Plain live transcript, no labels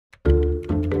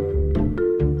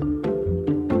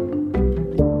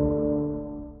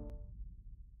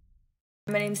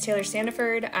name's Taylor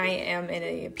Sandiford. I am in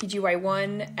a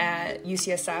PGY1 at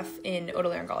UCSF in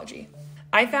otolaryngology.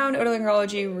 I found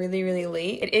otolaryngology really, really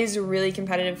late. It is a really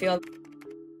competitive field.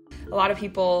 A lot of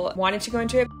people wanted to go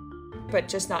into it, but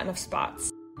just not enough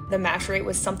spots. The match rate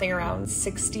was something around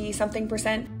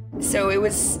 60-something%. So it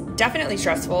was definitely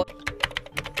stressful.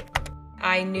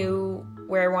 I knew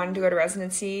where I wanted to go to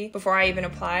residency before I even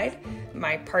applied.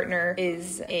 My partner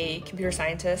is a computer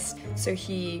scientist, so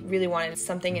he really wanted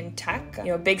something in tech. You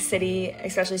know, a big city,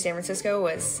 especially San Francisco,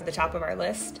 was the top of our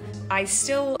list. I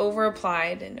still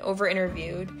over-applied and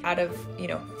over-interviewed out of,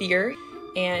 fear,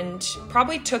 and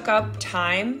probably took up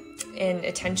time and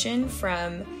attention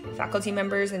from faculty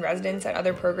members and residents at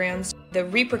other programs. The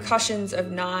repercussions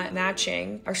of not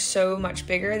matching are so much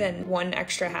bigger than one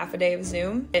extra half a day of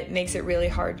Zoom. It makes it really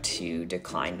hard to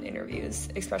decline interviews,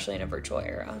 especially in a virtual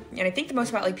era. And I think the most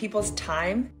about people's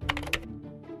time.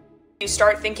 You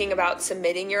start thinking about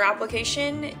submitting your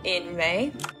application in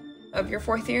May of your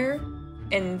fourth year,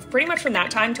 and pretty much from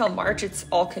that time till March, it's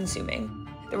all consuming.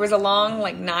 There was a long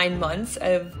 9 months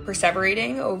of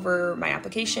perseverating over my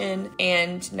application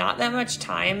and not that much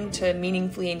time to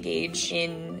meaningfully engage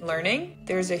in learning.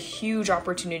 There's a huge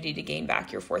opportunity to gain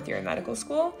back your fourth year in medical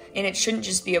school, and it shouldn't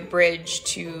just be a bridge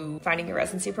to finding your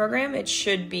residency program. It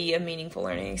should be a meaningful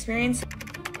learning experience.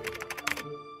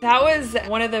 That was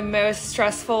one of the most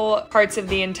stressful parts of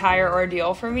the entire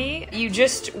ordeal for me. You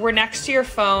just were next to your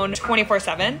phone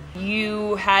 24/7.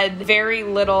 You had very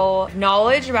little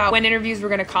knowledge about when interviews were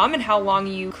going to come and how long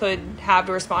you could have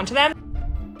to respond to them.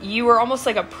 You were almost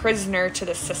like a prisoner to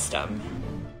the system.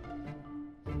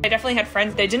 I definitely had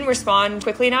friends that didn't respond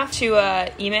quickly enough to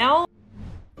an email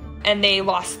and they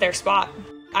lost their spot.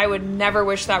 I would never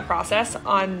wish that process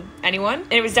on anyone.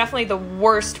 And it was definitely the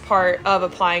worst part of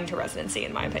applying to residency,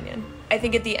 in my opinion. I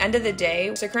think at the end of the day,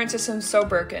 the current system's so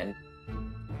broken.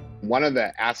 One of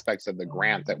the aspects of the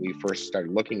grant that we first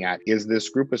started looking at is this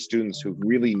group of students who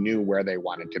really knew where they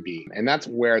wanted to be. And that's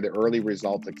where the Early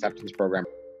Results Acceptance Program,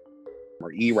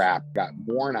 or ERAP, got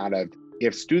born out of.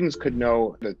 If students could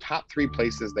know the top 3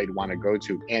 places they'd want to go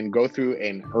to and go through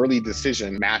an early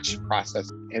decision match process,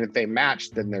 and if they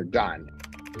matched, then they're done.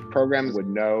 Programs would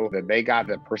know that they got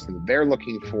the person that they're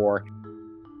looking for.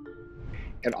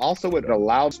 And also it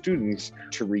allowed students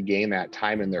to regain that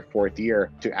time in their fourth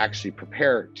year to actually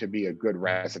prepare to be a good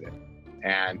resident.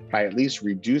 And by at least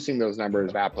reducing those numbers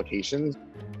of applications,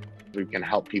 we can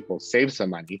help people save some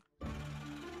money.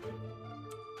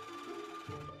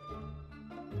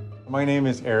 My name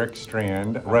is Eric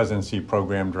Strand, Residency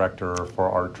Program Director for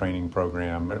our training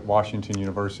program at Washington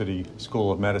University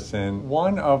School of Medicine.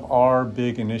 One of our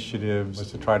big initiatives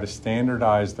was to try to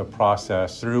standardize the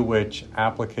process through which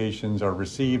applications are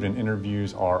received and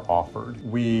interviews are offered.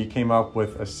 We came up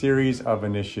with a series of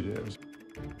initiatives.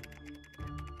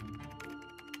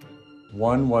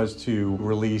 One was to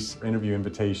release interview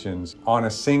invitations on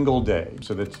a single day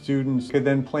so that students could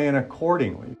then plan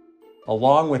accordingly.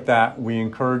 Along with that, we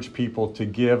encourage people to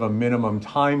give a minimum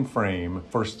time frame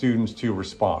for students to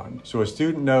respond. So a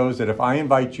student knows that if I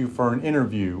invite you for an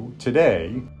interview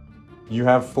today, you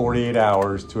have 48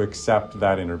 hours to accept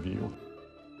that interview.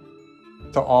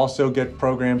 To also get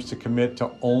programs to commit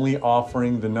to only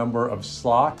offering the number of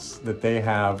slots that they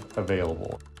have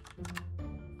available.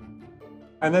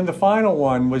 And then the final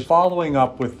one was following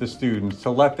up with the students to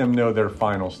let them know their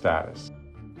final status.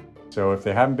 So if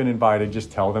they haven't been invited,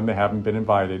 just tell them they haven't been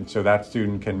invited so that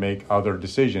student can make other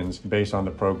decisions based on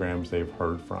the programs they've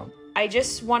heard from. I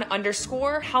just want to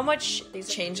underscore how much these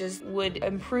changes would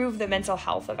improve the mental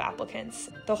health of applicants.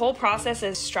 The whole process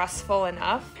is stressful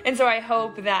enough, and so I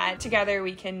hope that together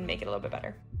we can make it a little bit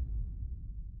better.